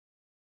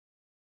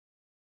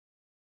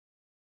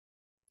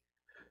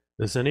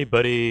Does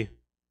anybody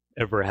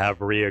ever have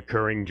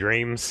reoccurring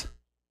dreams?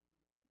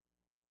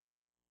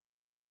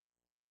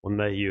 One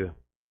that you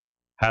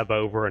have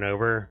over and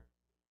over?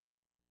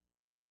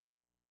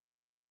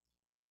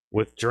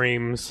 With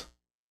dreams,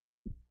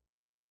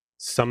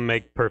 some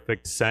make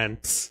perfect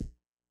sense.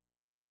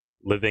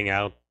 Living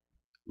out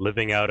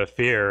a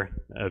fear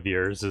of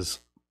yours is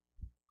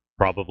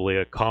probably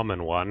a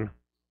common one.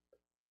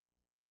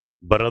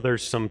 But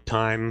others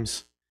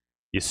sometimes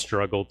you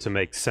struggle to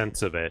make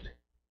sense of it.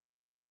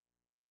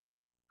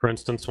 For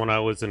instance, when I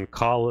was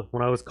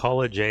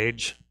college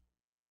age,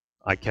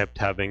 I kept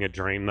having a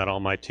dream that all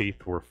my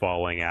teeth were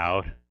falling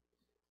out,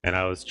 and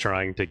I was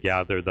trying to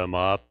gather them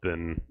up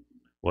and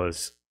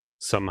was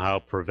somehow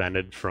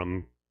prevented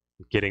from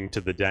getting to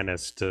the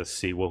dentist to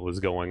see what was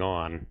going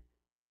on,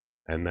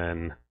 and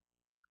then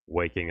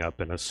waking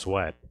up in a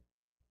sweat.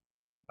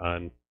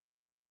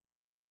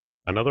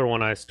 Another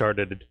one I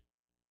started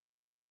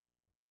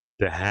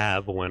to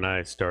have when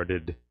I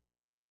started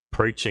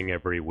preaching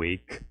every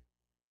week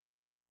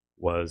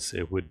was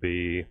it would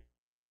be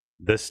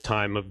this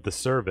time of the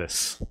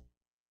service.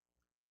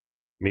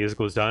 Music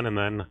was done, and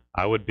then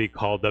I would be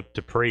called up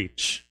to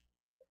preach.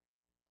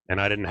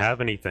 And I didn't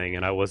have anything,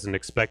 and I wasn't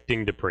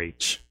expecting to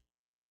preach.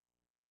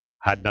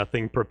 Had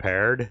nothing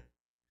prepared.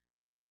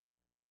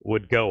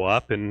 Would go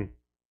up and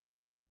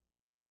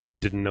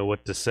didn't know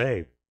what to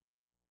say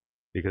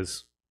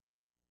because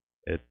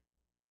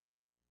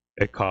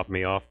it caught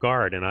me off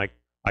guard. And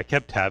I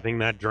kept having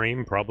that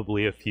dream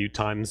probably a few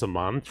times a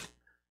month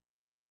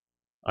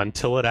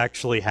until it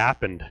actually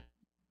happened.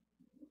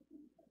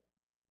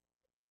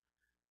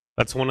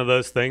 That's one of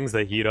those things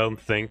that you don't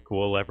think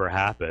will ever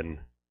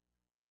happen,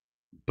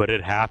 but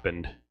it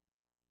happened.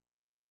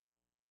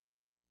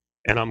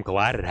 And I'm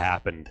glad it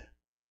happened.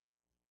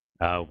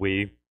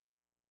 We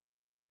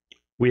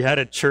had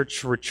a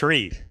church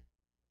retreat.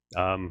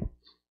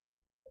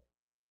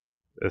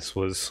 This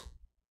was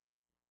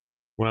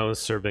when I was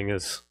serving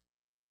as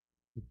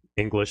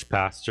English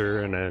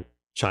pastor in a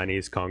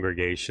Chinese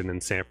congregation in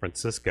San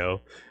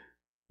Francisco.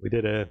 We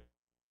did a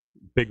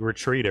big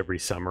retreat every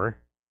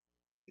summer,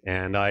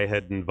 and I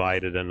had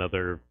invited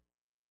another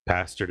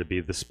pastor to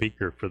be the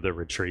speaker for the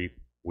retreat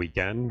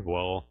weekend.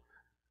 Well,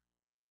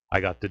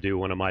 I got to do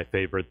one of my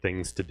favorite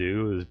things to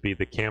do, is be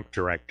the camp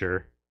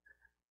director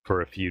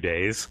for a few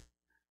days.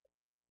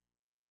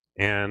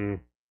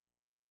 And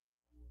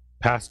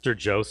Pastor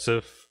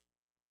Joseph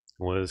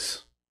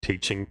was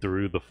teaching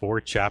through the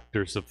 4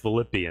 chapters of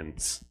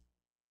Philippians.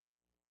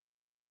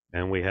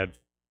 And we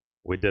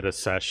did a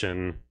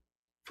session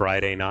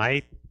Friday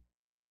night,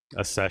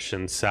 a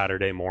session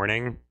Saturday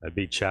morning, that'd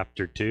be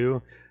chapter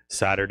 2,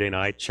 Saturday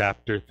night,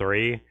 chapter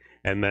 3,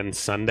 and then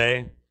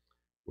Sunday,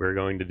 we're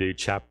going to do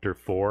chapter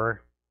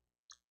 4,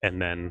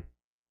 and then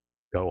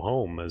go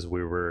home as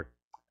we were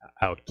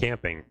out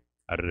camping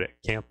at a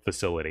camp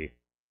facility.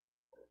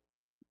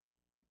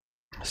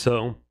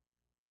 So,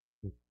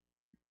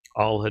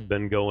 all had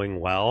been going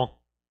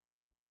well.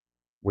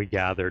 We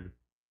gathered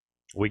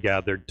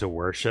to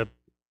worship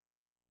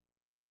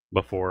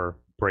before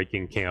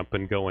breaking camp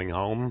and going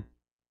home.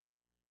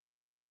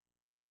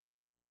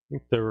 I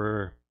think there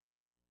were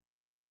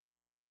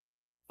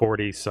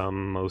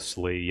 40-some,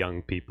 mostly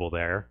young people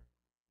there.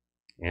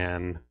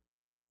 And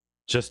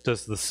just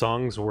as the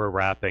songs were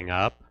wrapping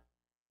up,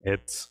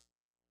 it's,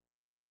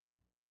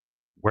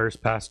 "Where's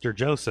Pastor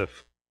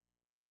Joseph?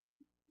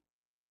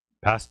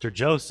 Pastor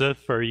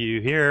Joseph, are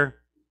you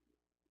here?"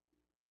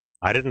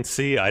 I didn't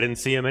see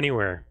him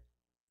anywhere.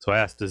 So I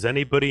asked, "Does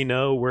anybody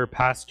know where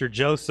Pastor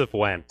Joseph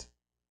went?"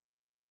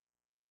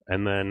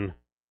 And then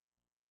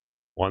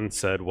one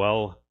said,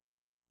 "Well,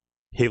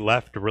 he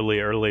left really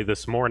early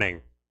this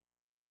morning."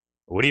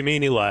 "What do you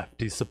mean he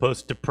left? He's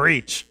supposed to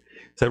preach."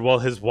 I said, "Well,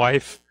 his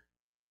wife's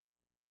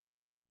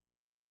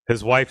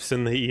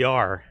in the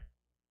ER.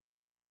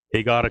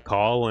 He got a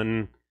call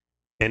and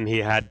he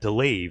had to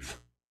leave."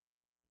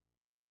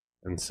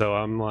 And so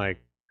I'm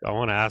like, I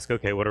want to ask,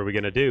 okay, what are we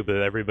going to do?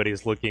 But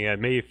everybody's looking at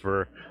me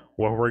for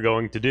what we're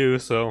going to do.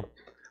 So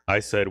I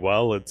said,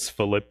 well, it's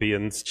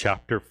Philippians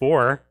chapter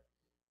 4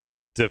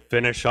 to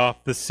finish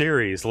off the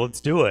series. Let's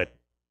do it.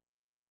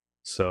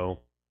 So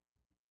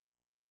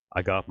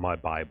I got my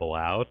Bible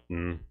out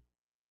and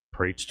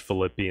preached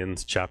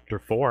Philippians chapter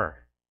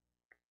 4.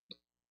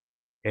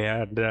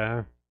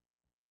 And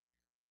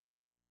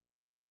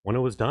when it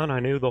was done, I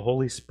knew the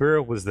Holy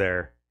Spirit was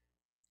there.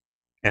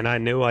 And I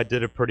knew I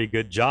did a pretty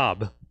good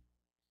job.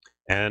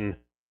 And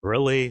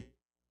really,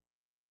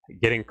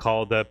 getting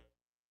called up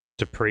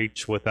to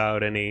preach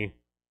without any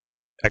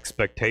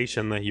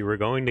expectation that you were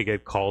going to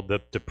get called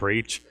up to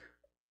preach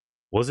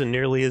wasn't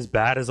nearly as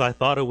bad as I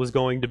thought it was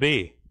going to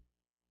be.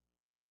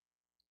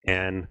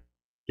 And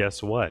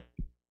guess what?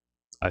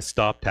 I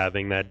stopped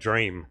having that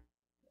dream.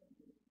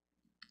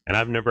 And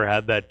I've never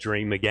had that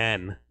dream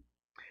again.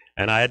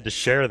 And I had to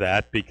share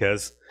that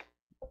because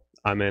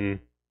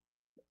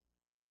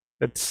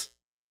it's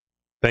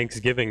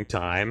Thanksgiving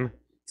time,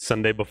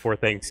 Sunday before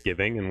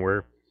Thanksgiving, and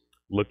we're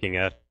looking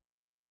at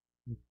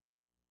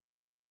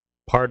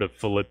part of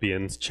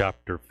Philippians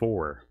chapter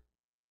 4.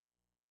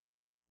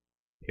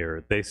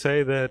 Here, they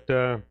say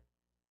that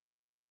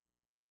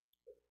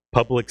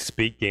public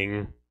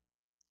speaking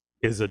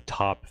is a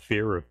top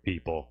fear of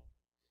people.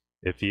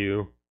 If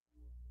you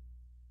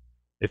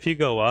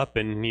go up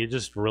and you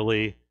just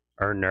really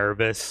are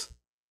nervous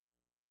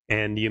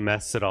and you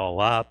mess it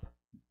all up,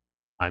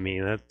 I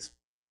mean, that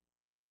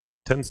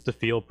tends to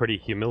feel pretty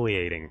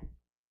humiliating.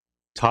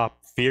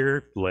 Top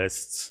fear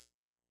lists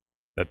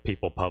that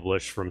people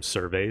publish from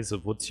surveys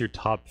of what's your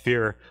top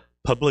fear,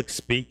 public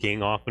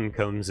speaking often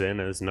comes in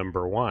as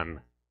number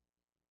one.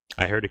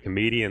 I heard a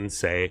comedian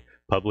say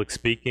public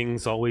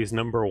speaking's always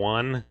number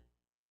one.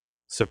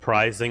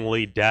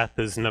 Surprisingly, death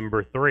is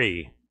number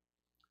 3.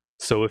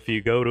 So if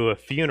you go to a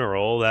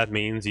funeral, that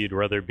means you'd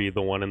rather be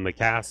the one in the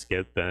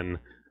casket than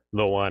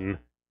the one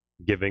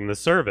giving the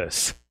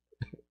service.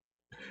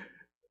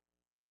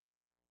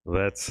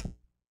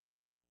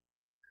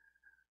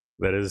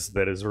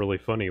 That is really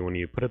funny when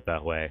you put it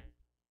that way.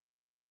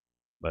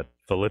 But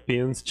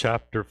Philippians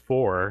chapter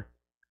 4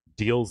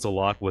 deals a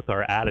lot with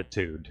our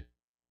attitude.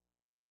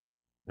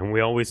 And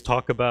we always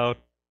talk about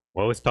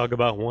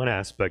one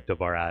aspect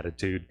of our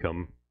attitude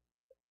come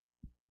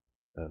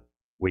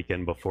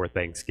weekend before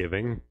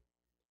Thanksgiving,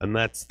 and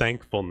that's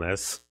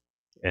thankfulness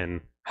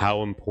and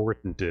how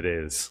important it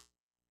is.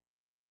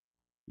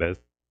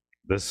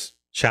 This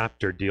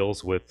chapter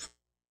deals with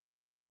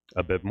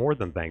a bit more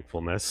than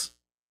thankfulness,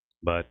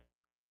 but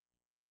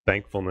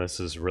thankfulness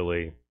is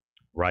really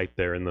right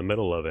there in the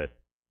middle of it.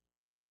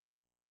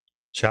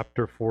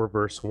 Chapter 4,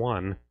 verse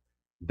 1,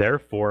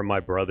 "Therefore, my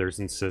brothers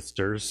and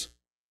sisters,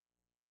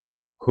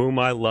 whom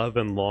I love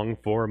and long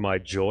for, my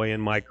joy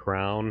and my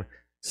crown,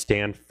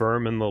 stand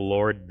firm in the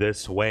Lord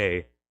this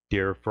way,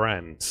 dear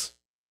friends."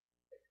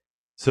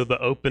 So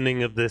the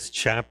opening of this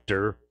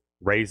chapter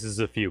raises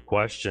a few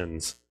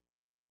questions.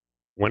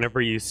 Whenever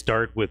you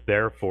start with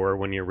therefore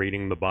when you're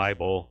reading the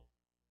Bible,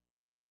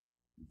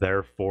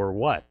 therefore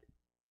what?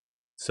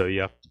 So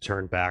you have to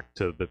turn back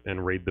to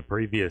and read the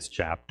previous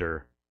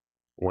chapter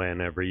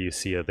whenever you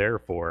see a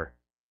therefore.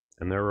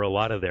 And there are a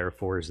lot of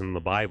therefores in the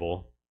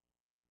Bible.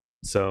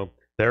 So,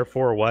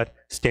 therefore what?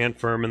 Stand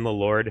firm in the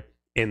Lord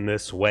in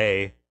this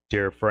way,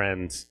 dear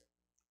friends.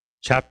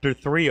 Chapter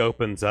 3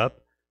 opens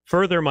up,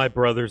 "Further, my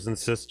brothers and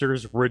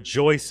sisters,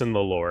 rejoice in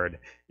the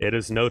Lord. It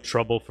is no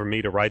trouble for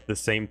me to write the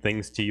same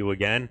things to you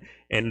again,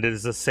 and it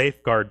is a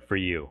safeguard for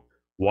you.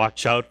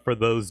 Watch out for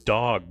those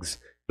dogs,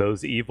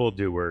 those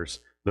evildoers,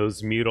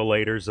 those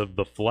mutilators of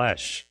the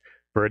flesh.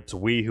 For it's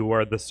we who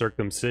are the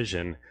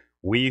circumcision,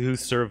 we who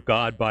serve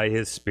God by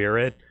his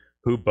Spirit,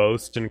 who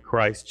boast in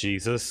Christ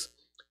Jesus,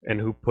 and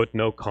who put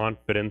no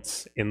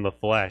confidence in the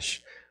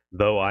flesh,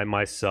 though I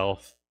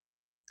myself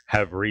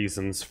have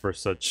reasons for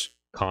such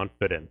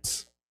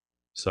confidence."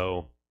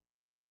 So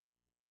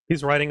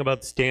he's writing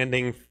about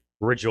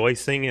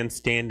rejoicing and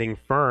standing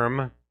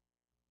firm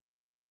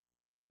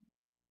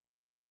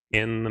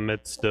in the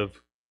midst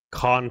of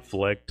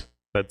conflict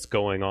that's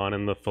going on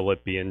in the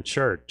Philippian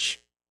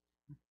church.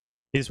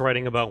 He's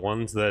writing about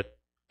ones that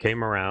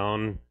came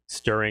around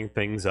stirring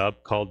things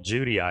up called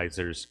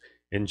Judaizers.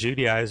 And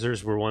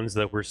Judaizers were ones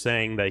that were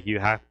saying that you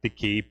have to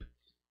keep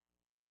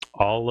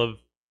all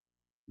of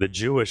the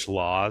Jewish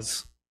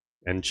laws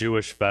and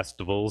Jewish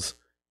festivals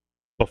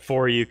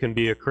before you can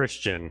be a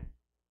Christian.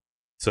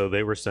 So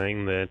they were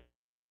saying that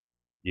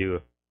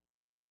you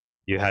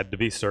had to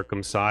be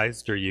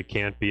circumcised or you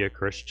can't be a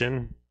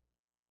Christian.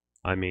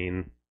 I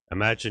mean,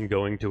 imagine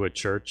going to a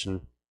church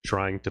and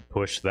trying to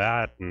push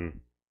that,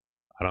 and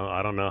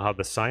I don't know how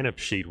the sign-up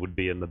sheet would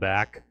be in the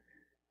back.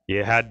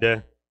 You had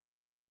to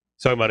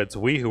talk about it's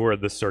we who are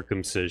the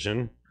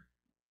circumcision,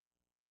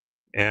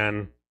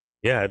 and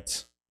yeah,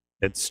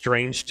 it's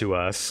strange to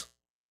us,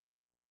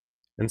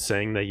 and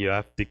saying that you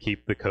have to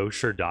keep the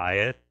kosher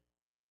diet,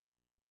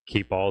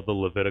 keep all the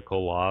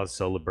Levitical laws,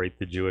 celebrate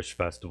the Jewish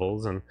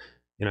festivals, and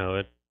you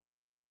know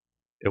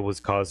it was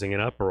causing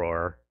an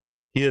uproar.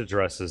 He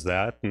addresses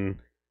that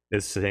and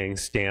is saying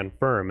stand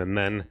firm, and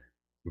then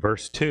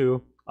verse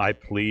 2. "I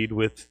plead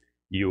with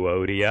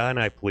Euodia and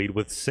I plead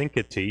with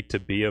Syntyche to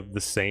be of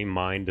the same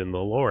mind in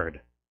the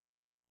Lord."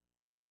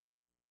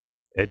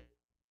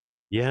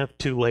 You have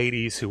two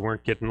ladies who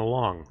weren't getting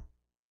along.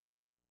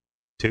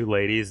 Two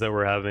ladies that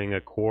were having a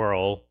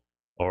quarrel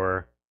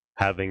or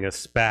having a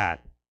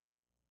spat.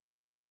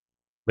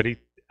 But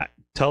he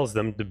tells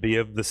them to be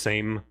of the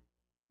same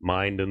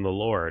mind in the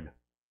Lord.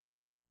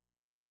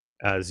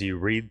 As you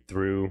read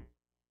through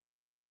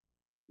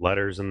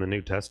letters in the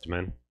New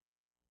Testament,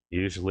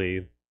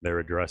 usually they're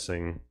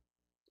addressing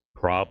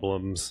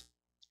problems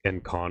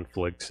and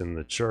conflicts in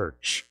the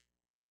church,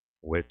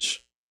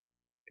 which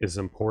is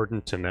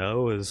important to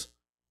know, as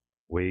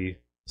we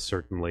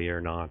certainly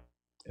are not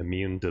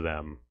immune to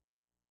them.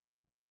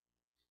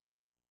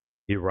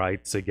 He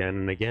writes again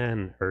and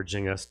again,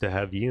 urging us to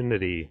have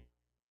unity,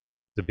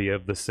 to be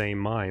of the same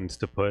minds,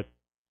 to put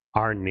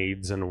our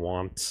needs and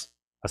wants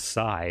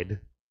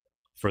aside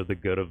for the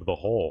good of the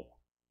whole.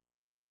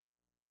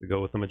 We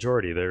go with the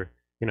majority there.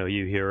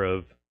 You hear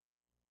of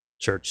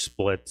church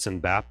splits in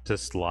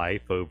Baptist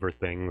life over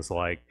things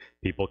like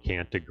people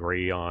can't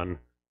agree on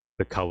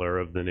the color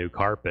of the new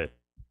carpet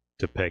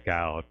to pick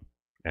out,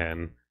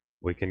 and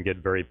we can get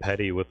very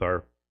petty with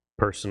our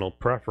personal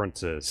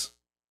preferences.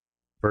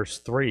 Verse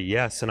 3,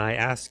 yes, and I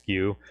ask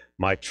you,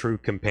 my true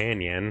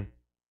companion.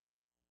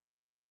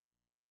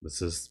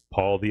 This is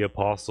Paul the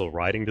Apostle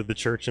writing to the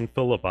church in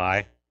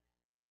Philippi.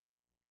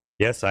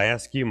 Yes, I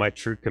ask you, my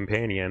true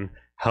companion,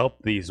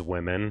 help these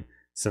women,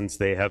 since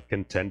they have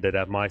contended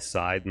at my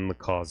side in the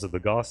cause of the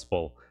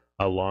gospel,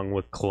 along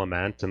with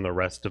Clement and the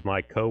rest of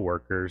my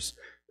co-workers,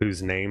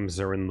 whose names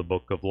are in the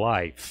book of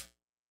life.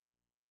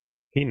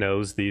 He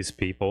knows these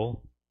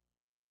people.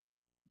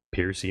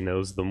 He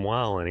knows them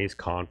well, and he's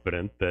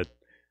confident that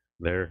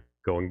they're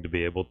going to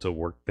be able to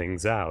work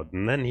things out.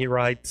 And then he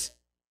writes,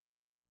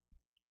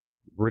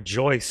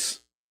 rejoice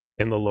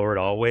in the Lord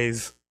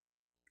always.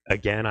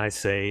 Again, I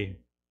say,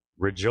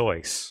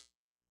 rejoice.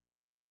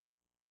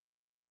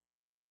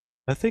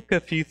 I think a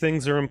few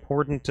things are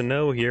important to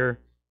know here.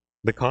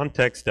 The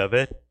context of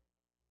it.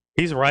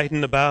 He's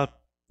writing about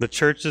the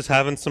church is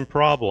having some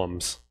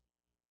problems.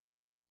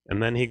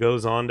 And then he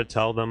goes on to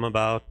tell them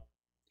about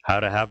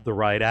how to have the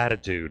right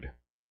attitude.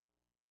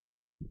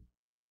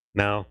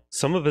 Now,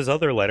 some of his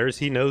other letters,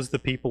 he knows the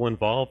people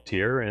involved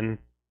here, and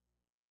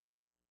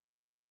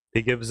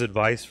he gives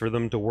advice for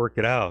them to work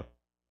it out.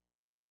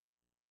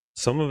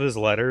 Some of his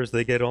letters,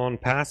 they get on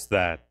past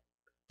that.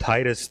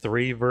 Titus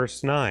 3,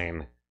 verse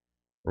 9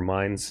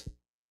 reminds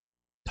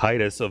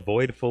Titus,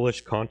 avoid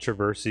foolish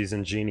controversies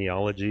and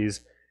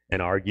genealogies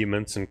and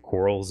arguments and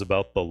quarrels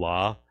about the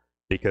law,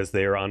 because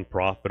they are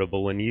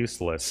unprofitable and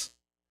useless.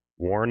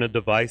 Warn a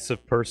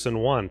divisive person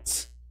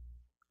once,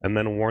 and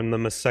then warn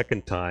them a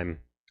second time.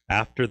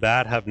 After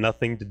that, have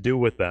nothing to do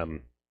with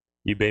them.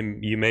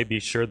 You may be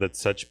sure that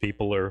such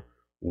people are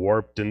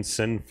warped and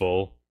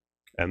sinful,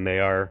 and they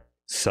are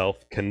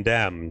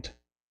self-condemned.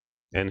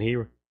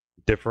 And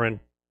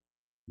different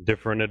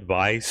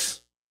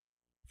advice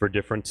for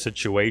different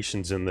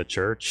situations in the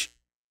church.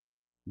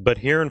 But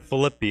here in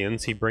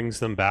Philippians, he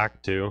brings them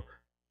back to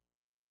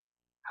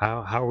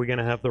how are we going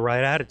to have the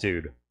right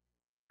attitude?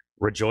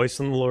 Rejoice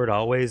in the Lord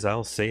always.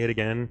 I'll say it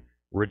again.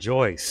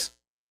 Rejoice.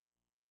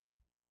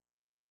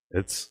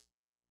 It's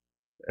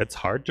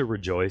hard to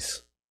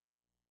rejoice.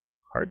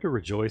 Hard to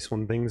rejoice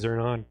when things are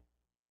not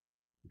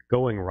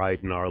going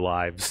right in our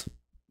lives,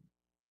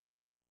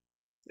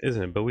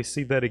 isn't it? But we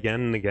see that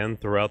again and again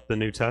throughout the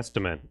New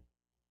Testament,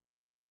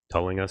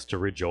 telling us to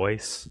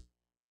rejoice,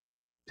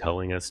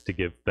 telling us to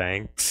give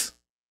thanks,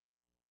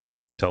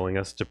 telling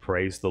us to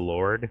praise the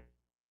Lord,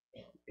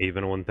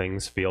 even when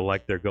things feel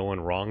like they're going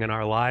wrong in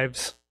our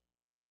lives.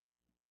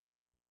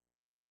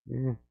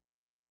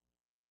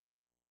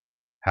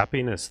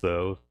 Happiness,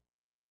 though,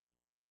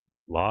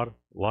 a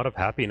lot of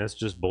happiness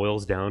just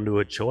boils down to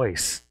a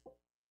choice.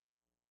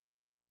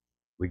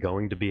 We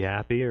going to be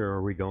happy, or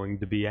are we going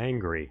to be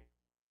angry?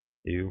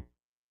 You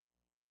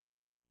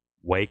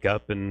wake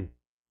up and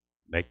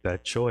make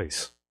that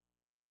choice.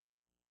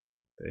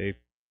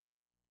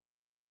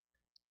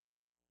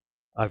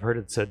 I've heard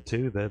it said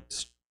too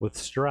that with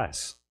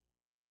stress,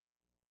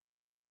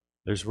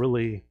 there's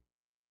really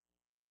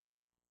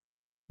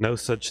no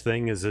such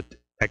thing as an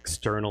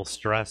external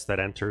stress that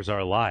enters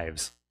our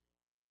lives.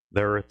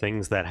 There are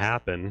things that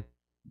happen,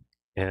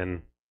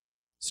 and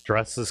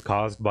stress is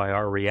caused by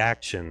our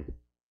reaction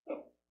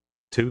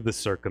to the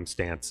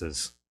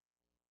circumstances.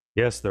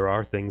 Yes, there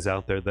are things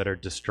out there that are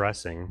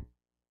distressing,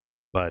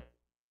 but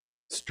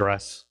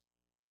stress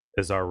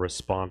is our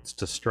response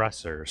to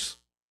stressors.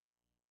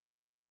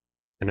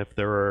 And if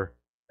there are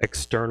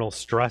external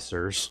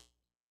stressors,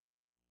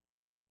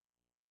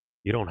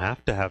 you don't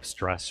have to have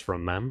stress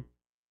from them.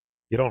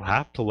 You don't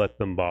have to let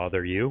them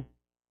bother you.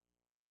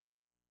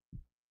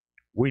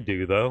 We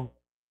do, though.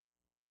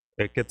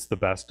 It gets the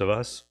best of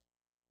us.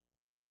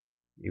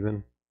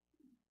 Even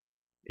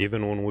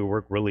when we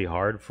work really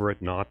hard for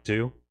it not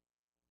to.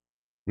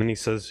 And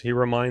he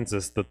reminds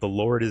us that the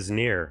Lord is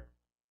near.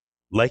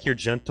 Let your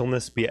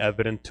gentleness be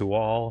evident to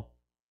all.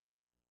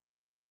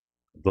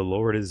 The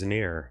Lord is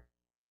near.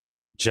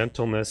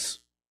 Gentleness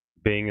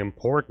being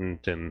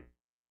important, and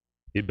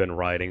he'd been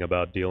writing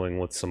about dealing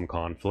with some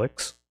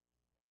conflicts.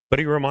 But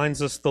he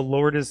reminds us the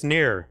Lord is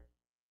near.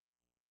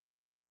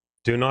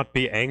 Do not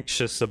be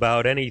anxious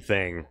about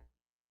anything.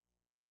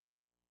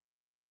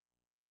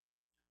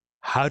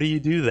 How do you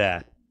do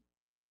that?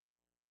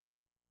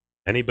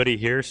 Anybody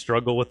here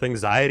struggle with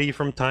anxiety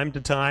from time to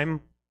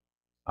time?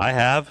 I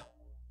have.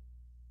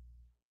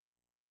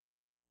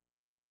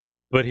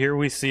 But here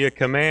we see a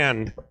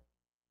command.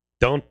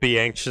 Don't be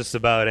anxious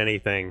about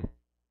anything.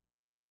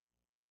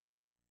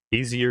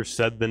 Easier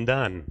said than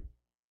done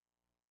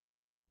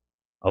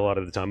a lot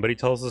of the time. But he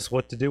tells us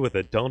what to do with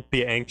it. Don't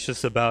be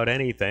anxious about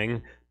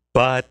anything,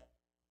 but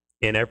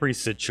in every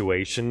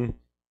situation,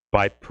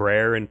 by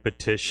prayer and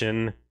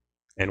petition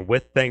and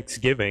with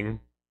thanksgiving,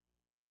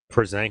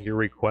 present your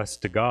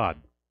request to God.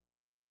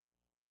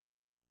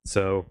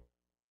 So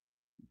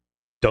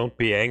don't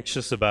be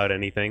anxious about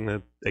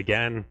anything.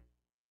 Again,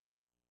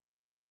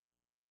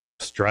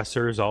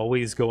 stressors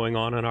always going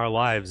on in our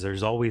lives.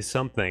 There's always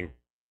something.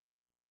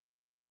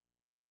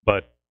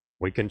 But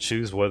we can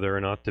choose whether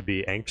or not to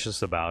be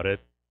anxious about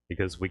it,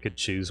 because we could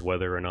choose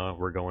whether or not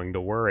we're going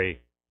to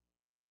worry.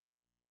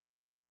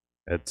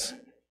 It's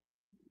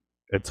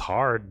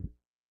hard.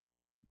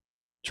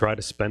 Try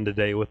to spend a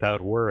day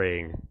without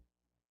worrying.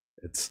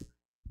 It's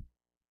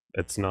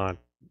not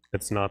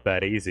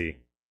that easy.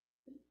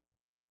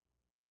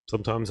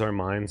 Sometimes our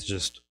minds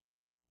just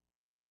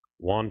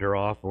wander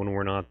off when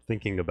we're not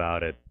thinking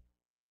about it.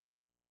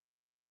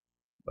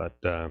 But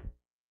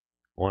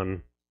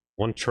one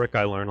trick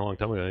I learned a long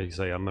time ago, you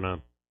say,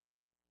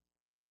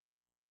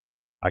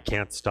 I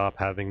can't stop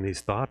having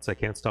these thoughts, I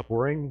can't stop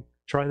worrying.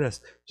 Try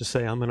this. Just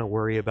say, I'm gonna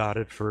worry about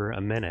it for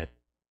a minute.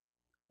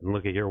 And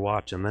look at your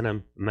watch, and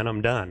then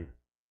I'm done.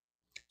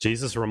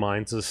 Jesus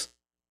reminds us,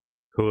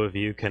 who of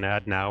you can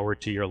add an hour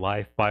to your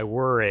life by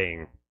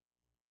worrying?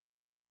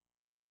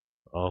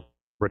 Well,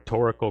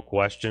 rhetorical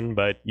question,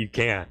 but you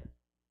can.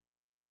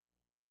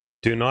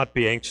 Do not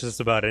be anxious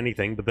about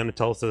anything, but then it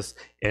tells us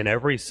in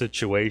every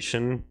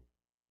situation,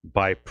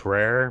 by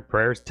prayer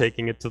is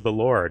taking it to the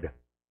Lord,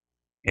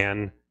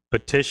 and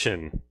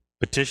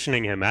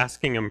petitioning him,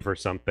 asking him for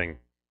something.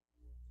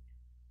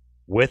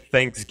 With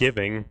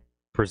thanksgiving,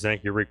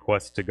 present your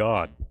request to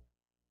God.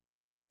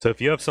 So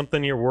if you have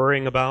something you're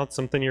worrying about,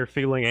 something you're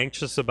feeling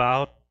anxious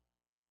about,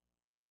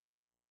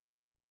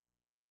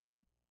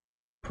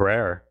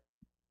 prayer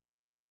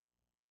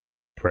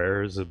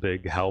is a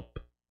big help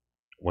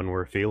when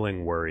we're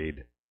feeling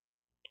worried,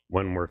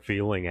 when we're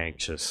feeling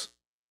anxious.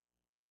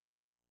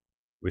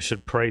 We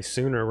should pray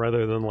sooner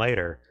rather than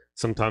later.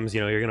 Sometimes,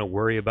 you're going to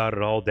worry about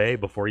it all day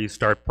before you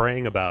start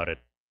praying about it.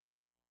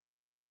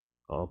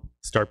 Well,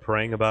 start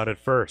praying about it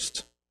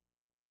first.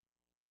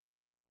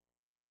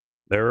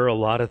 There are a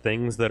lot of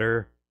things that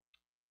are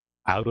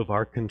out of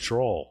our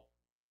control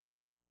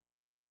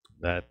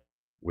that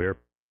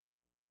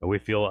we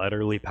feel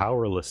utterly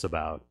powerless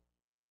about.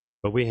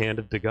 But we hand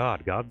it to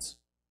God. God's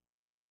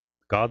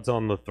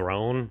on the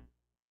throne.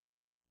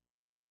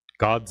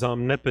 God's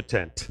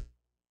omnipotent,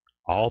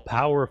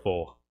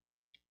 all-powerful,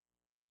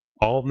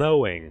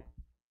 all-knowing,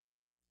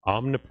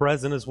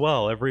 omnipresent as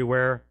well,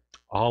 everywhere,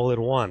 all at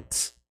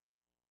once.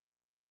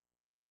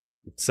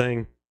 It's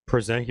saying,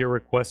 present your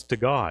request to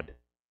God.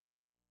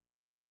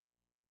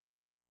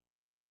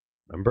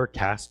 Remember,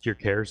 cast your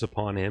cares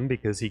upon him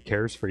because he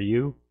cares for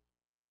you.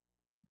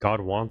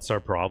 God wants our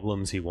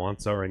problems. He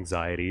wants our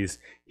anxieties.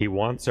 He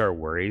wants our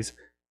worries.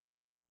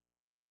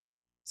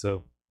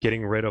 So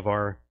getting rid of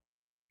our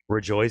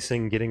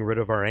rejoicing, getting rid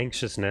of our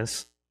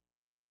anxiousness,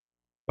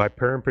 by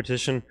prayer and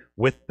petition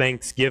with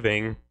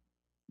thanksgiving,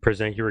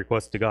 present your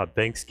request to God.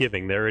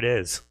 Thanksgiving, there it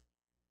is.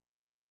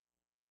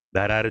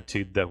 That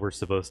attitude that we're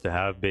supposed to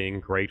have, being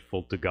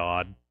grateful to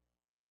God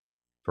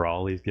for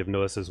all he's given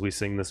to us, as we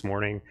sing this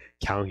morning.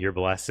 Count your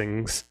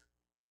blessings.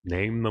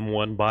 Name them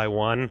one by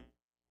one.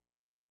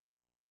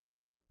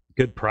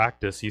 Good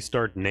practice. You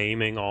start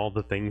naming all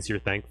the things you're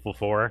thankful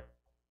for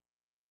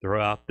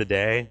throughout the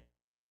day,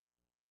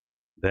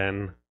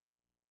 then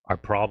our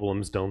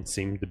problems don't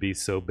seem to be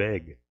so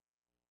big.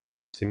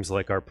 Seems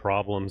like our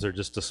problems are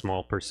just a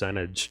small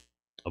percentage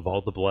of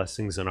all the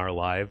blessings in our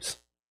lives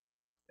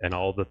and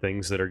all the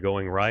things that are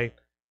going right.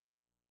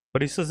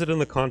 But he says it in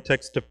the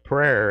context of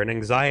prayer and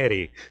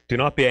anxiety. Do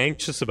not be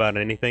anxious about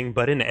anything,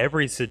 but in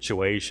every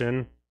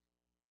situation,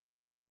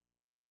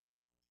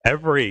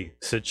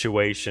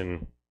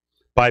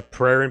 by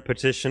prayer and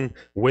petition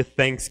with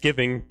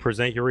thanksgiving,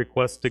 present your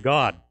requests to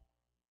God.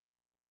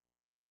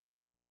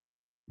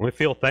 When we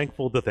feel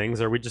thankful to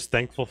things, are we just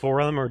thankful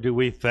for them, or do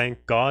we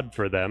thank God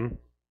for them?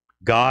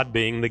 God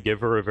being the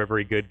giver of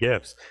every good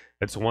gift.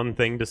 It's one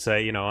thing to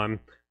say, I'm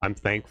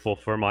thankful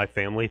for my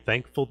family.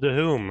 Thankful to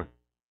whom?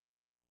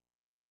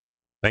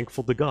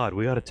 Thankful to God.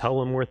 We ought to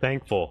tell him we're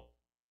thankful.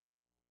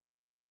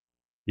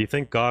 Do you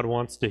think God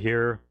wants to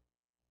hear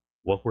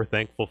what we're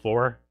thankful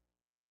for?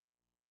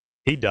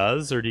 He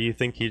does, or do you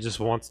think he just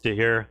wants to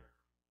hear,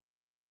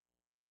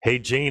 hey,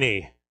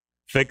 Genie,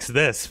 fix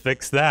this,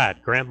 fix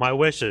that, grant my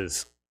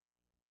wishes?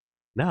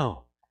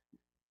 No.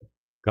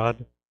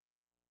 God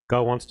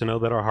wants to know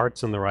that our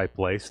heart's in the right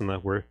place and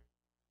that we're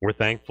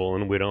thankful,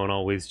 and we don't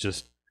always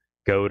just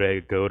go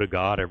to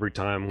God every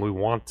time we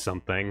want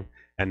something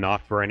and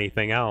not for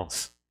anything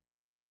else.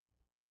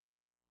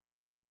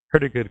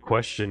 Heard a good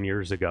question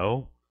years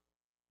ago.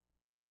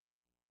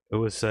 It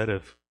was said,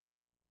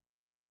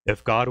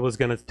 if God was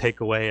going to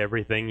take away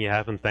everything you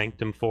haven't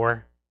thanked him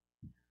for,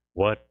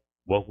 what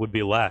would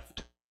be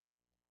left?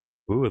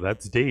 Ooh,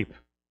 that's deep.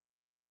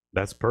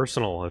 That's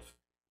personal. If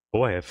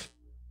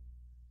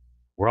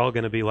we're all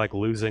going to be like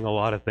losing a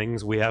lot of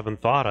things we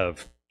haven't thought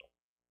of.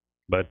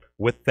 But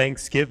with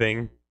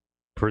thanksgiving,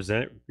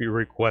 present your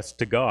request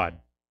to God.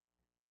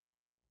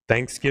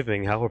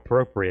 Thanksgiving, how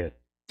appropriate.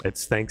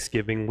 It's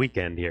Thanksgiving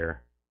weekend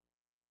here.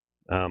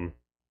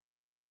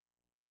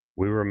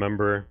 We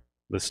remember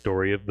the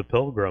story of the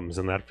Pilgrims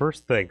and that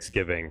first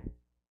Thanksgiving.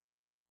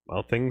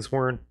 Well, things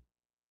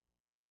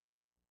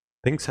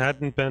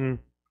hadn't been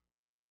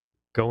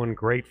going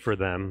great for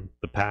them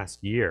the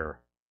past year.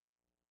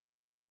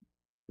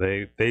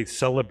 They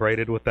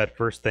celebrated with that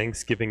first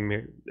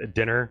Thanksgiving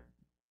dinner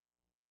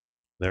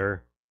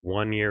their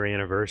 1-year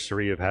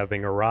anniversary of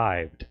having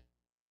arrived.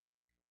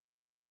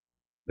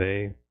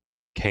 They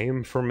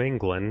came from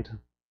England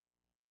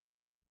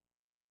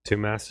to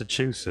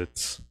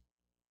Massachusetts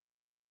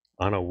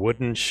on a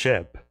wooden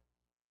ship.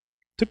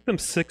 Took them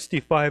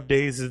 65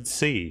 days at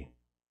sea.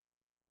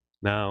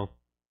 Now,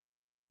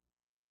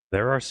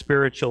 they're our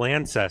spiritual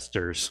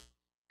ancestors.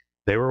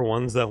 They were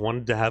ones that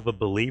wanted to have a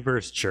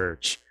believers'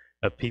 church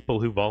of people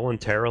who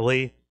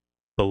voluntarily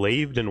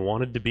believed and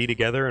wanted to be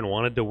together and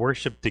wanted to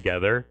worship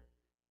together,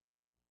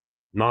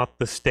 not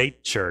the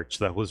state church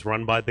that was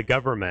run by the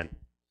government,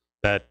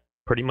 that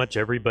pretty much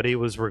everybody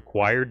was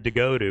required to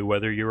go to,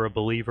 whether you're a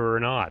believer or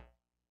not.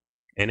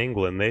 In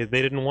England, they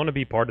didn't want to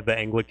be part of the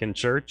Anglican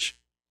Church.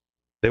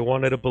 They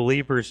wanted a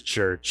believers'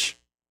 church.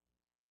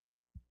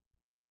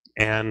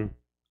 And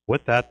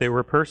with that, they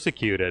were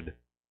persecuted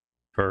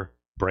for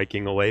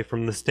breaking away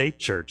from the state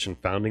church and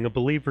founding a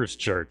believers'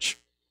 church.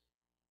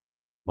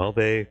 Well,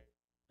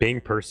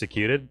 being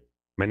persecuted,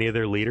 many of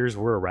their leaders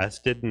were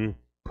arrested and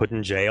put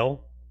in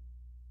jail.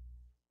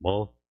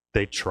 Well,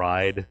 they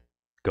tried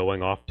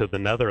going off to the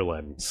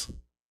Netherlands.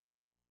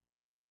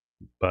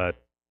 But,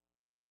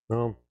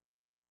 well,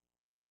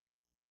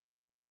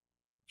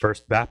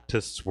 First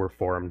Baptists were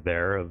formed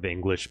there of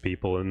English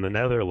people in the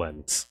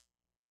Netherlands.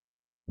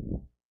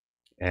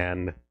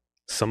 And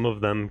some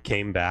of them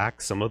came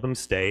back, some of them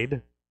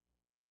stayed,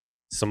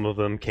 some of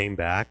them came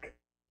back,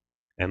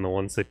 and the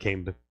ones that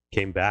came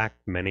back,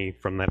 many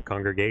from that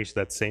congregation,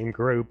 that same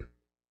group,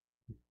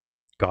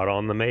 got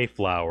on the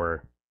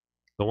Mayflower.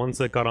 The ones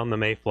that got on the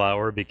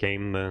Mayflower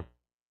became the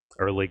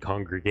early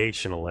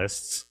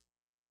Congregationalists.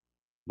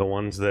 The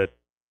ones that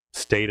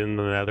stayed in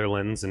the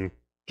Netherlands and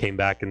came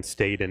back and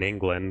stayed in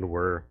England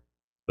were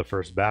the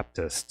First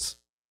Baptists,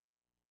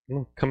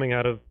 coming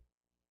out of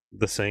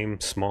the same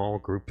small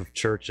group of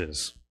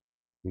churches.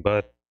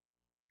 But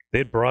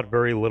they'd brought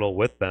very little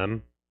with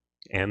them,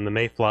 and the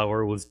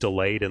Mayflower was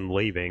delayed in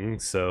leaving,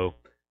 so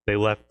they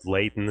left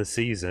late in the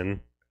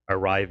season,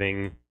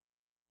 arriving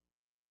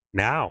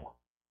now,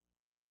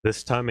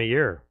 this time of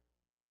year.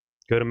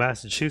 Go to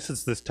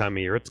Massachusetts this time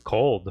of year, it's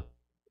cold.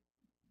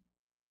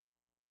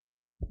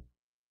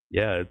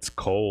 Yeah, it's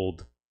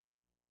cold.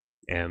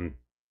 And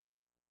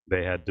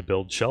they had to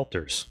build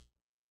shelters.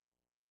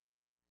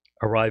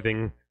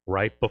 Arriving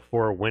right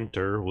before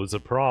winter was a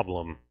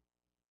problem.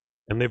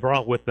 And they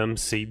brought with them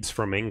seeds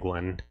from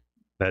England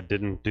that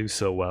didn't do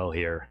so well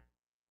here.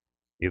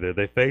 Either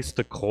they faced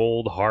a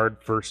cold, hard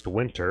first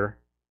winter,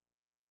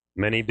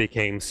 many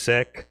became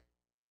sick,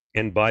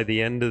 and by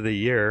the end of the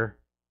year,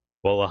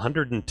 well,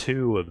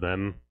 102 of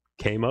them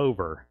came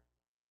over.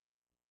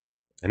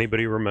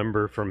 Anybody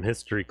remember from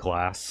history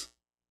class?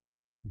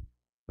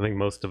 I think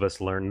most of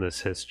us learned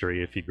this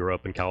history if you grew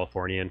up in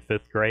California in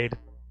 5th grade.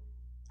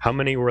 How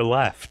many were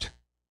left?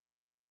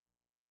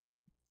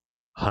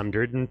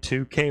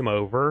 102 came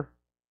over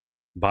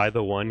by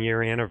the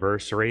 1-year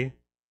anniversary.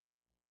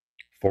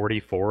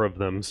 44 of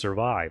them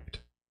survived.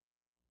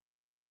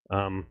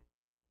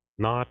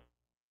 Not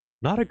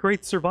a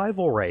great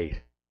survival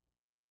rate.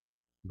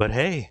 But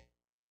hey,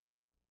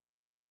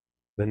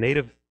 the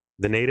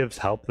natives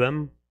helped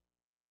them,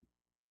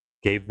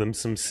 gave them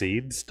some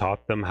seeds,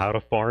 taught them how to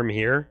farm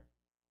here,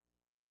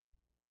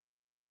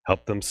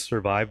 helped them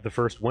survive the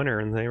first winter,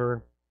 and they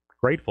were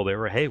grateful. They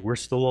were, hey, we're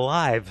still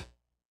alive.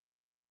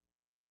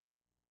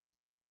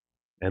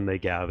 And they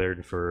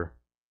gathered for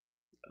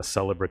a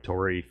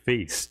celebratory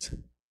feast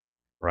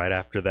right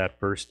after that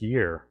first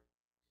year,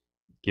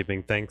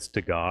 giving thanks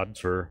to God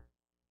for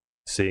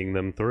seeing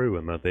them through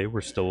and that they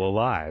were still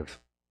alive.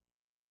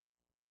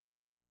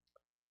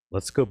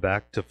 Let's go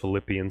back to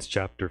Philippians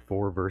chapter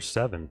 4, verse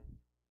 7.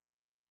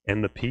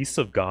 And the peace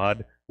of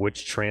God,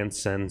 which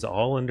transcends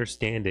all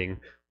understanding,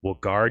 will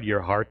guard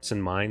your hearts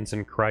and minds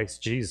in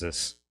Christ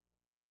Jesus.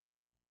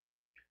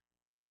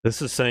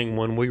 This is saying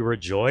when we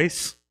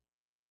rejoice,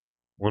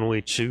 when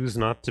we choose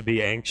not to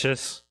be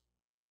anxious,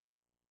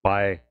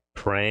 by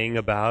praying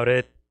about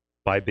it,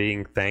 by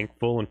being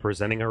thankful and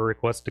presenting our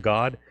request to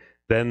God,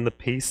 then the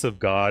peace of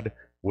God,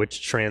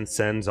 which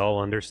transcends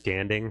all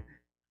understanding,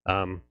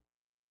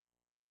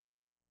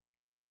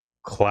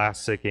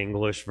 classic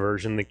English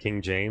version, the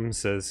King James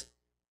says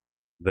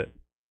that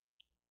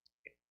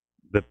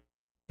the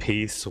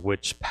peace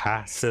which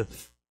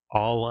passeth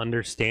all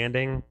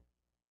understanding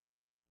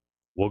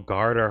will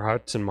guard our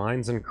hearts and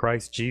minds in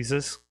Christ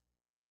Jesus.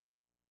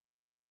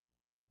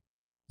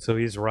 So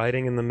he's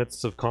writing in the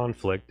midst of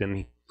conflict,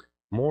 and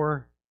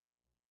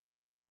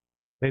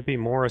maybe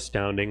more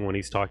astounding when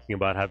he's talking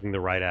about having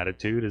the right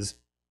attitude is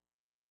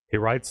he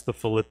writes the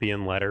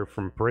Philippian letter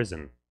from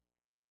prison.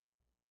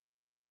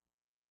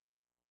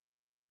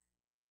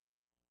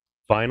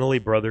 Finally,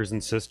 brothers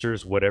and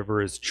sisters,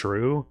 whatever is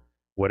true,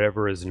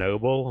 whatever is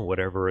noble,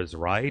 whatever is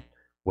right,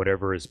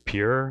 whatever is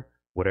pure,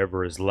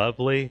 whatever is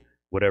lovely,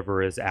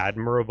 whatever is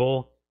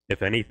admirable,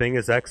 if anything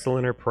is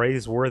excellent or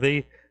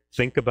praiseworthy,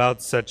 think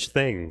about such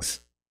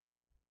things.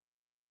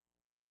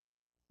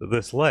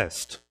 This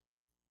list.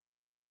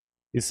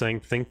 He's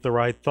saying think the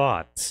right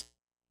thoughts.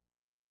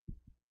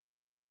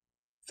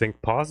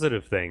 Think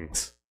positive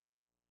things.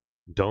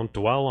 Don't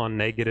dwell on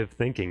negative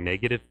thinking.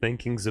 Negative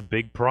thinking's a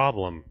big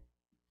problem.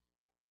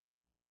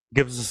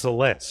 Gives us a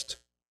list.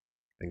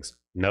 Things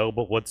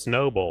noble, what's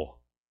noble?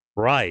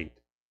 Right,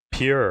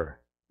 pure,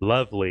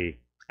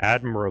 lovely,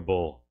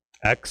 admirable,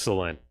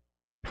 excellent,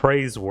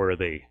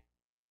 praiseworthy.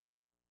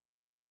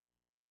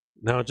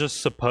 Now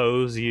just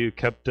suppose you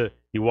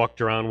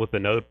walked around with a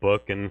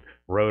notebook and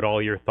wrote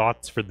all your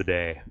thoughts for the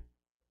day.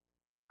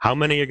 How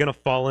many are going to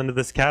fall into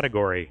this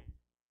category?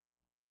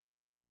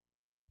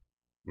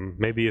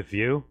 Maybe a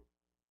few.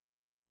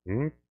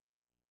 And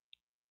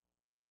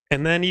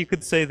then you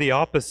could say the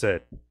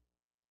opposite.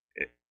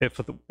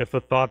 If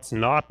a thought's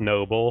not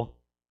noble,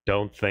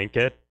 don't think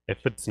it.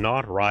 If it's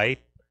not right,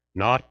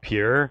 not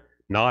pure,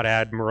 not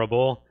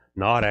admirable,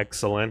 not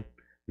excellent,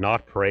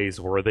 not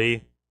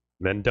praiseworthy,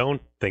 then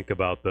don't think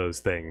about those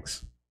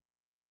things.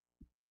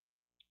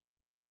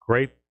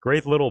 Great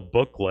little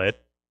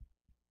booklet.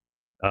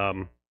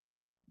 Remember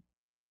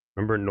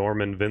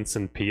Norman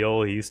Vincent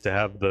Peale? He used to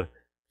have the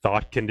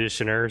thought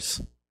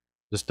conditioners,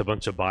 just a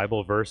bunch of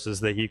Bible verses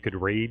that you could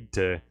read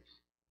to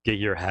get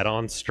your head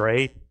on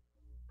straight,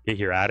 get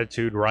your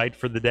attitude right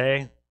for the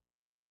day.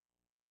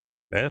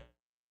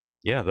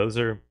 Yeah, those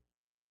are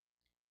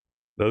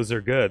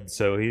good.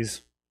 So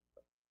he's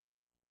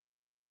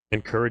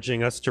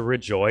encouraging us to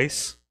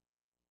rejoice.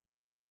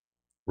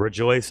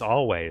 Rejoice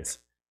always.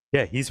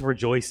 Yeah, he's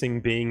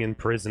rejoicing being in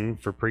prison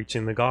for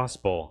preaching the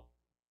gospel.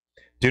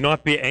 Do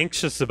not be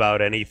anxious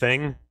about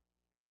anything.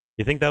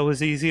 You think that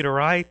was easy to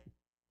write?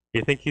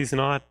 You think he's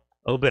not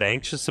a little bit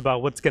anxious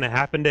about what's going to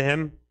happen to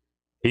him?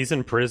 He's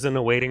in prison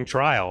awaiting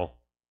trial,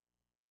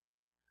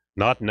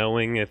 not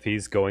knowing if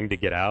he's going to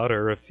get out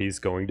or if he's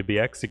going to be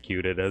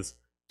executed, as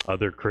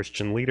other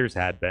Christian leaders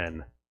had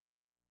been.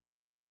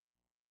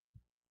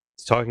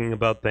 He's talking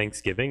about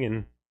Thanksgiving,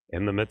 and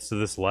in the midst of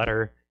this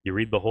letter, you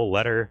read the whole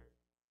letter,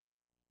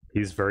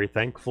 he's very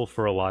thankful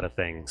for a lot of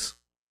things,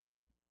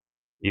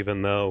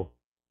 even though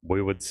we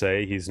would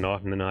say he's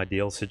not in an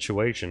ideal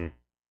situation.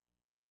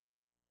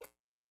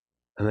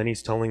 And then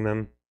he's telling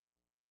them,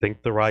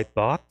 think the right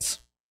thoughts,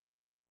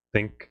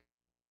 think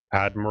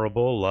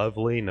admirable,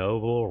 lovely,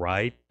 noble,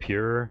 right,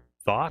 pure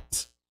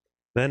thoughts.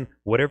 Then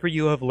whatever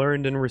you have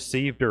learned and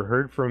received or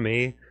heard from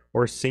me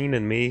or seen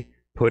in me,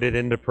 put it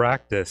into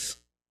practice,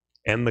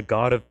 and the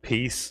God of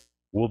peace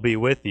will be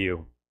with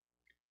you.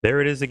 There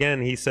it is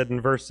again. He said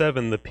in verse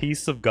 7, the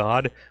peace of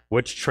God,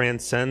 which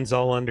transcends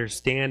all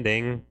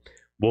understanding,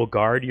 will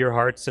guard your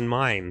hearts and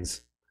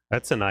minds.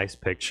 That's a nice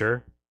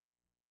picture.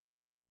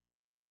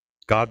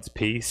 God's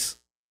peace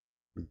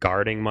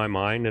guarding my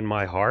mind and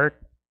my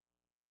heart.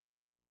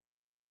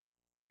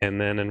 And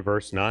then in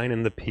verse 9,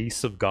 and the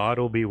peace of God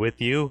will be with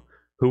you.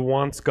 Who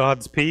wants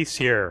God's peace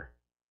here?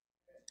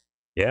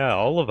 Yeah,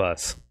 all of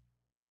us.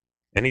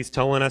 And he's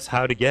telling us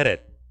how to get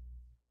it.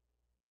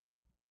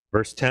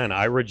 Verse 10,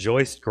 I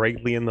rejoiced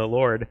greatly in the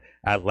Lord.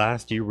 At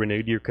last you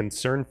renewed your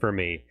concern for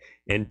me.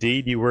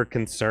 Indeed, you were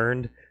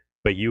concerned,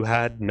 but you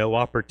had no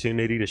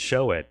opportunity to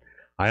show it.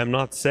 I am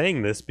not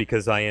saying this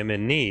because I am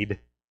in need.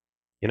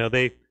 You know,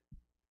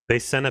 they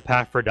sent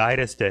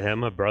Epaphroditus to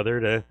him, a brother,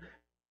 to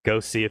go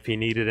see if he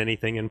needed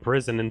anything in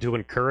prison and to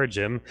encourage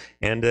him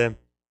and to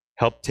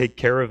help take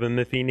care of him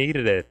if he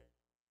needed it.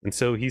 And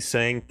so he's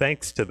saying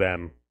thanks to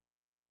them.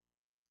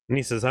 And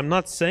he says, I'm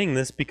not saying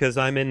this because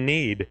I'm in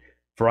need,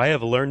 for I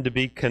have learned to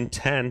be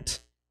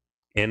content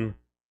in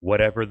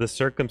whatever the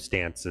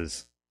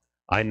circumstances.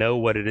 I know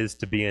what it is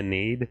to be in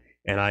need,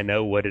 and I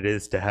know what it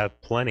is to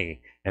have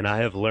plenty. And I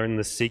have learned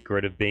the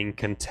secret of being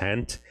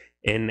content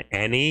in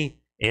any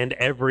and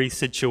every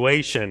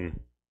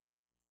situation,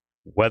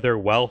 whether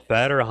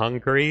well-fed or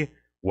hungry,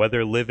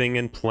 whether living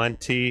in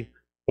plenty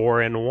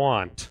or in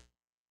want.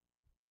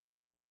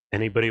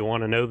 Anybody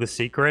want to know the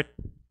secret?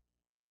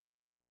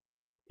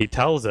 He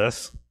tells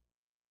us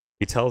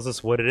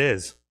what it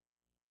is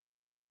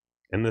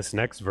in this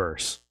next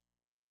verse.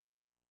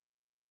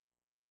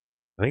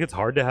 I think it's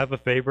hard to have a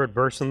favorite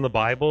verse in the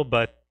Bible,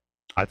 but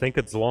I think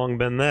it's long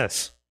been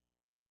this.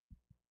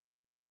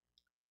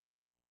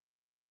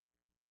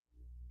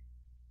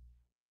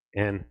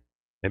 And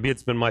maybe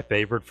it's been my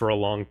favorite for a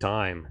long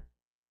time.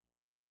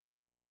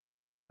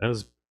 I know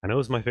it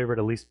was my favorite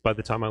at least by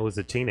the time I was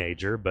a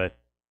teenager, but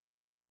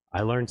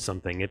I learned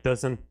something. It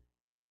doesn't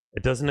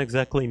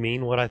exactly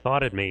mean what I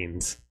thought it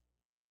means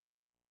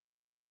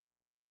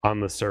on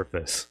the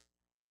surface.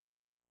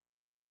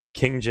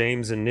 King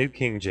James and New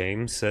King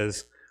James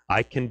says,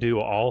 I can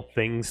do all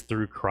things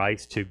through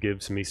Christ who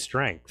gives me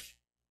strength.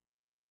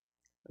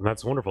 And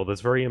that's wonderful. That's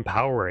very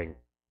empowering.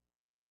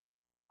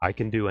 I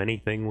can do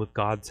anything with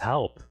God's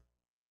help.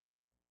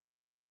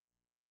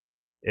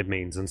 It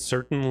means, and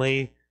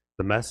certainly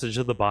the message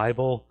of the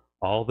Bible,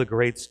 all the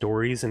great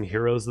stories and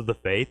heroes of the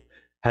faith,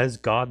 has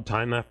God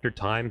time after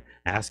time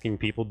asking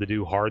people to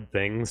do hard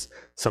things,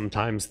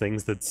 sometimes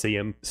things that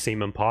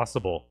seem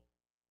impossible.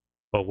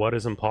 But what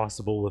is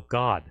impossible with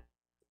God?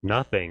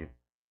 Nothing.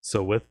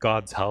 So with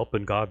God's help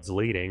and God's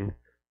leading,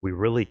 we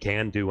really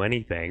can do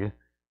anything.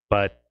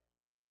 But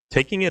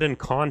taking it in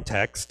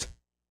context,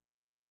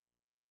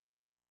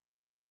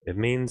 it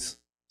means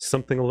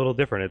something a little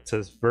different. It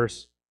says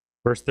verse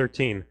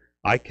 13,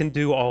 I can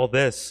do all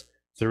this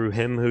through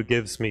him who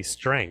gives me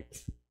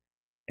strength.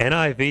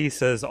 NIV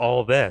says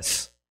all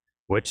this,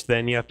 which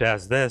then you have to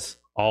ask this,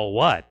 all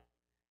what?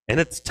 And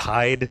it's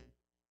tied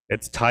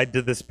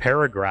to this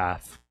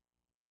paragraph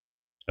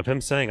of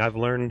him saying, I've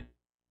learned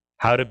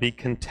how to be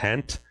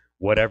content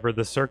whatever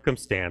the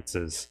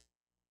circumstances.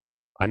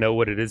 I know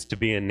what it is to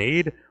be in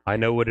need. I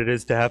know what it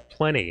is to have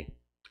plenty.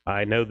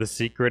 I know the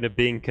secret of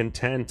being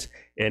content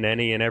in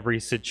any and every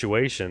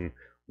situation,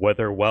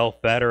 whether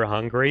well-fed or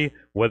hungry,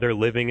 whether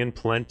living in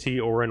plenty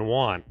or in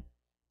want.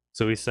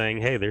 So he's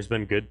saying, hey, there's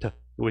been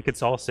we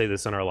could all say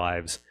this in our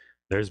lives.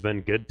 There's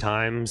been good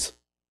times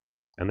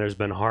and there's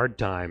been hard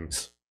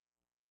times.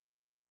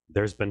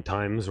 There's been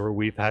times where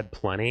we've had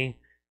plenty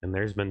and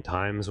there's been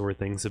times where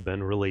things have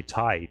been really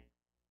tight.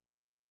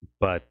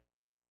 But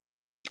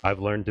I've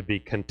learned to be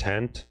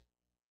content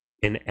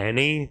in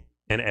any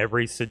and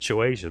every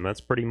situation.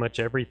 That's pretty much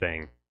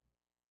everything.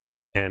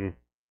 And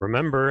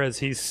remember, as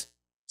he's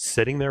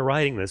sitting there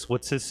writing this,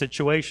 what's his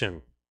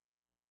situation?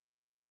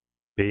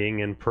 Being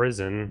in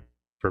prison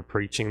for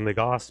preaching the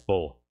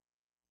gospel,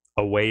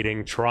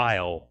 awaiting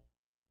trial,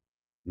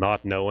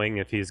 not knowing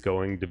if he's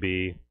going to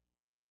be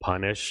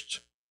punished,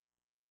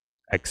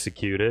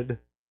 executed,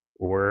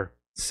 or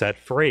set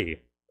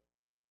free.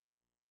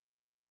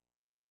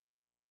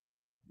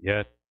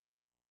 Yet,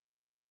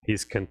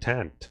 he's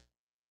content.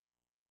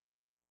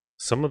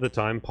 Some of the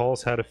time,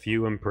 Paul's had a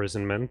few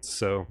imprisonments,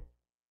 so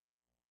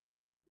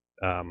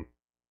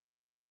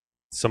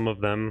some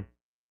of them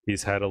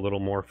he's had a little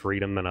more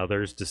freedom than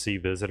others to see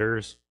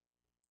visitors.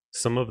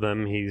 Some of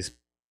them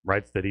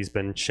writes that he's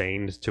been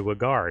chained to a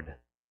guard.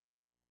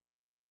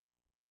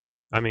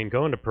 I mean,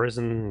 going to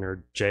prison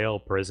or jail,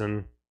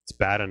 prison, it's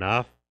bad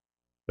enough.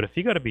 But if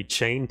you got to be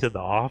chained to the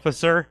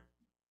officer,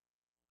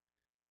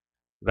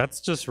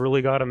 that's just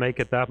really got to make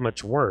it that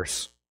much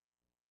worse.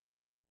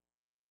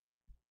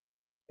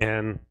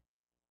 And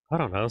I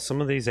don't know, some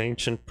of these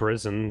ancient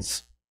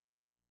prisons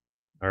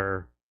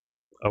are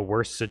a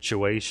worse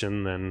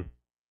situation than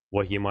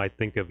what you might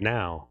think of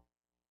now.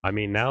 I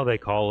mean, now they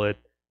call it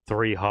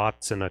 3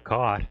 hots and a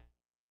cot.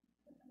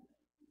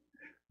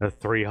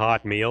 3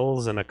 hot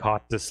meals and a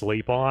cot to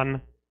sleep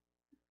on.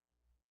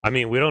 I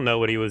mean, we don't know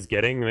what he was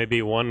getting.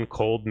 Maybe 1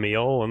 cold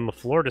meal and the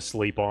floor to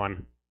sleep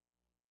on.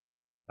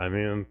 I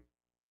mean,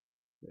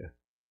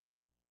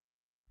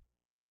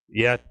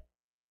 yet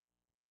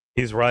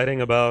he's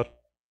writing about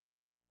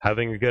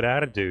having a good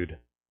attitude.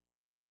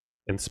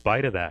 In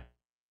spite of that,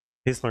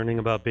 he's learning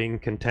about being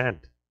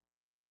content.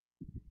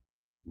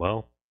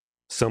 Well,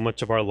 so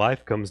much of our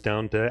life comes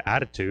down to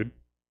attitude.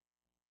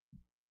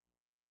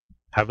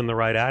 Having the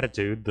right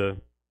attitude,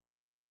 the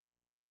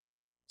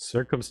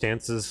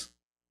circumstances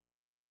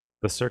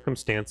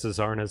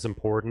aren't as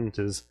important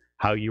as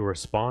how you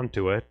respond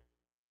to it.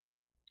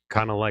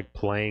 Kind of like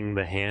playing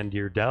the hand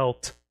you're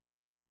dealt.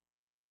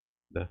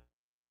 The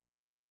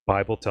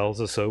Bible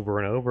tells us over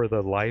and over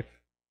that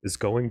life is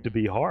going to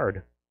be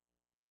hard.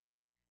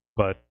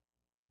 But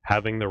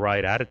having the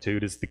right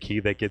attitude is the key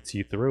that gets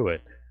you through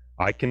it.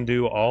 I can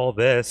do all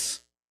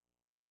this.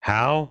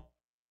 How?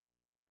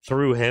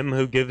 Through him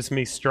who gives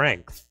me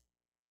strength.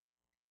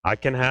 I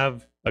can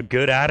have a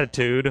good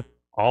attitude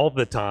all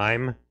the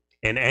time,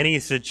 in any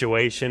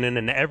situation and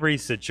in every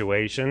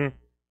situation,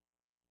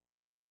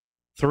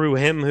 through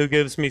him who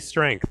gives me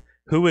strength.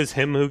 Who is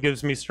him who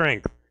gives me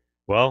strength?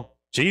 Well,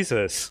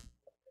 Jesus.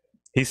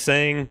 He's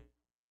saying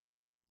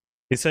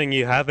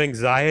you have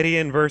anxiety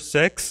in verse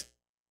 6.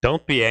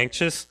 Don't be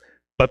anxious,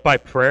 but by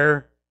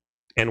prayer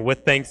and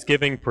with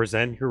thanksgiving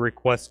present your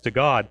requests to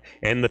God.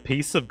 And the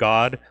peace of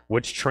God,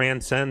 which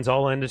transcends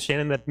all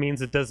understanding, that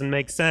means it doesn't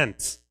make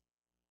sense.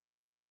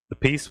 The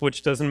peace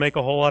which doesn't make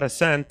a whole lot of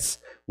sense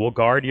will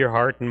guard your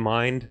heart and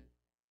mind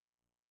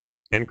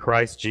in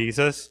Christ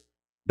Jesus.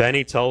 Then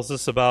he tells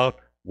us about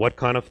what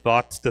kind of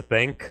thoughts to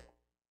think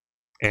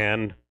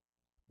and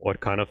what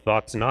kind of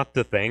thoughts not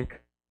to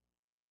think.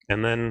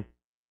 And then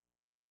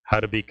how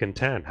to be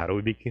content. How do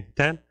we be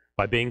content?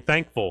 By being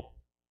thankful,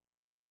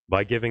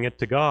 by giving it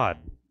to God,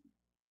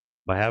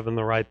 by having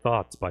the right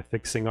thoughts, by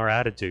fixing our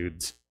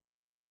attitudes.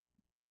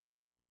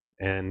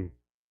 And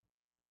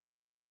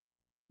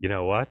you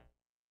know what?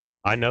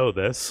 I know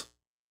this,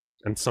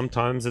 and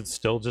sometimes it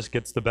still just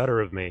gets the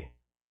better of me.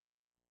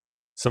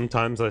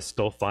 Sometimes I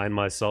still find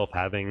myself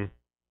having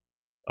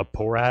a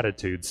poor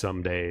attitude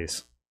some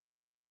days.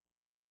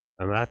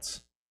 And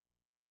that's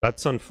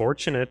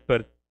unfortunate,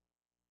 but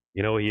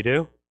you know what you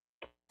do?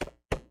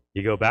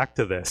 You go back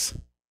to this.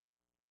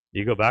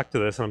 You go back to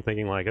this, and I'm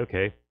thinking like,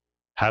 okay,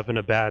 having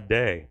a bad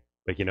day.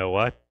 But you know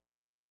what?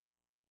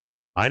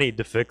 I need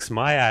to fix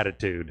my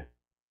attitude.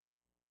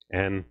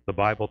 And the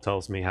Bible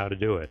tells me how to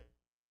do it.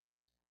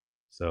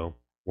 So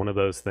one of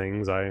those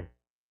things, I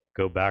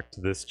go back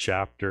to this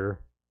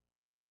chapter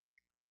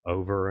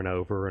over and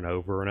over and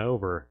over and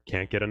over.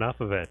 Can't get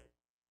enough of it.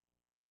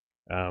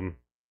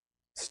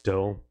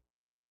 Still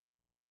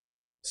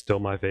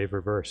my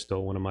favorite verse,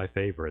 still one of my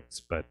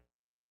favorites, but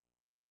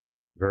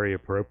very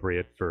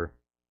appropriate for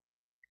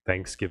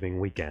Thanksgiving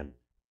weekend.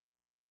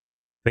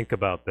 Think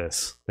about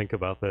this. Think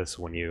about this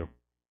when you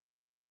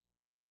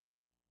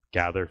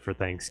gather for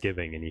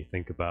Thanksgiving and you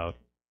think about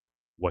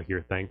what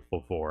you're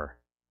thankful for.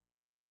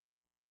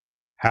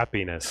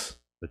 Happiness,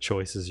 the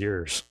choice is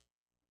yours.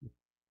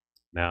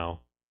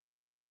 Now,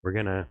 we're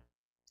gonna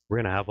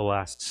have a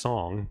last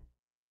song,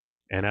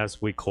 and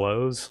as we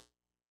close,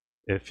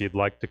 if you'd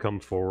like to come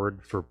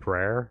forward for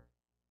prayer,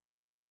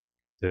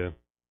 to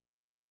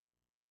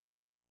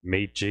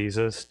meet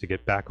Jesus, to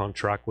get back on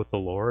track with the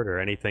Lord, or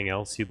anything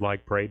else you'd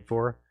like prayed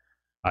for,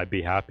 I'd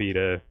be happy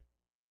to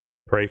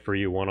pray for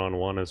you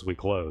one-on-one as we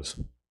close.